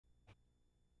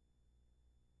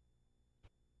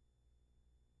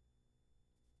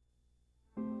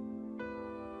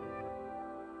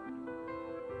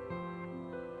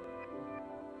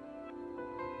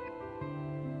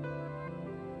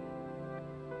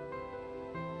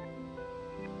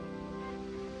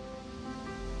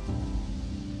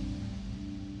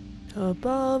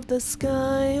Above the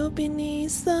sky or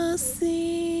beneath the sea,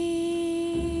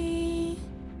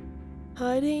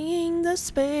 hiding in the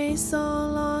space or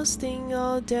lost in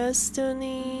your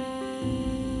destiny.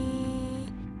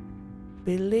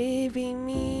 Believe in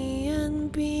me and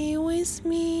be with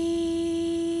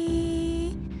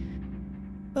me,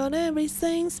 but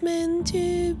everything's meant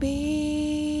to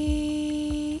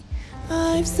be.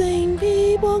 I've seen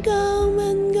people come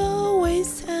and go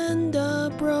with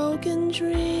a broken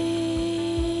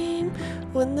dream.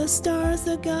 When the stars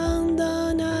are gone,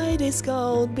 the night is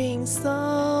cold, being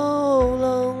so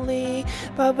lonely.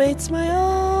 But it's my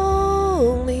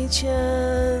only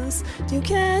chance to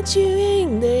catch you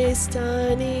in this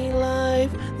tiny life.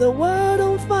 The world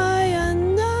on fire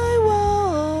and I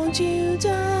won't you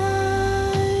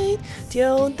die.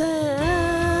 Till the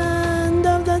end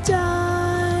of the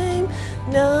time,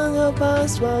 none of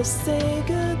us will say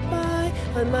goodbye,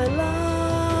 and my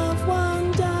loved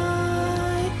one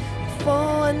die.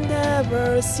 For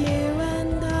endeavors, you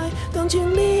and I. Don't you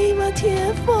leave a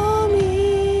tear for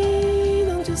me.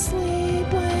 Don't you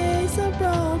sleep with a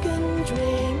broken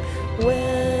dream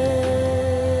when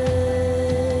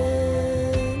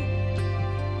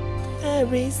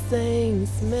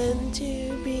everything's meant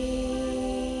to be.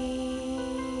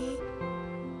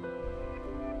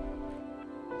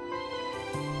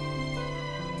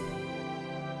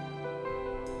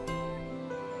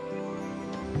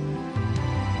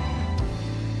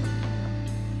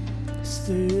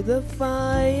 Through the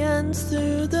fire and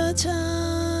through the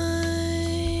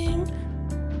time,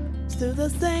 through the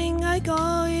thing I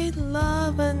call it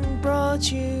love, and brought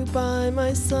you by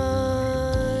my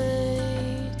side.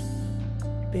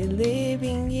 Believe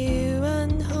in you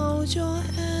and hold your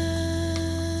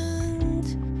hand.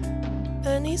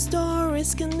 Any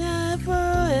stories can never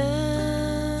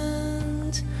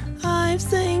end. I've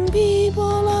seen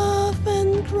people laugh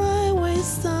and cry with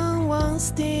someone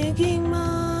sticking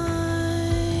mine.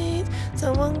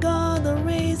 Someone got a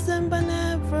reason but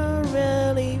never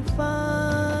really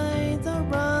find the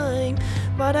rhyme.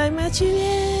 But I met you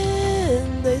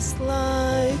in this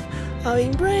life. I'll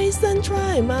embrace and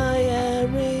try my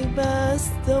very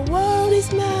best. The world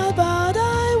is mad but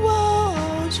I won't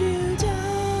hold you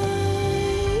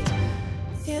tight.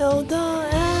 Till the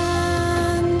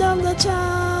end of the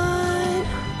time,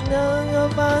 none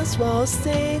of us will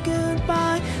say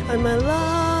goodbye, and my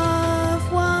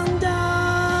loved one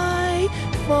died.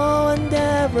 For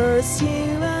endeavors, you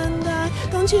and I.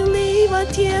 Don't you leave a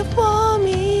tear for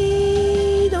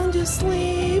me. Don't you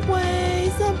sleep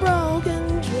with a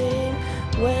broken dream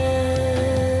when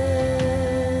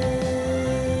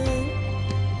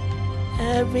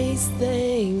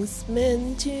everything's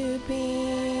meant to be.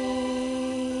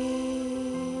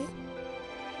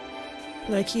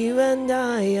 Like you and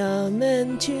I are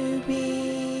meant to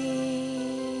be.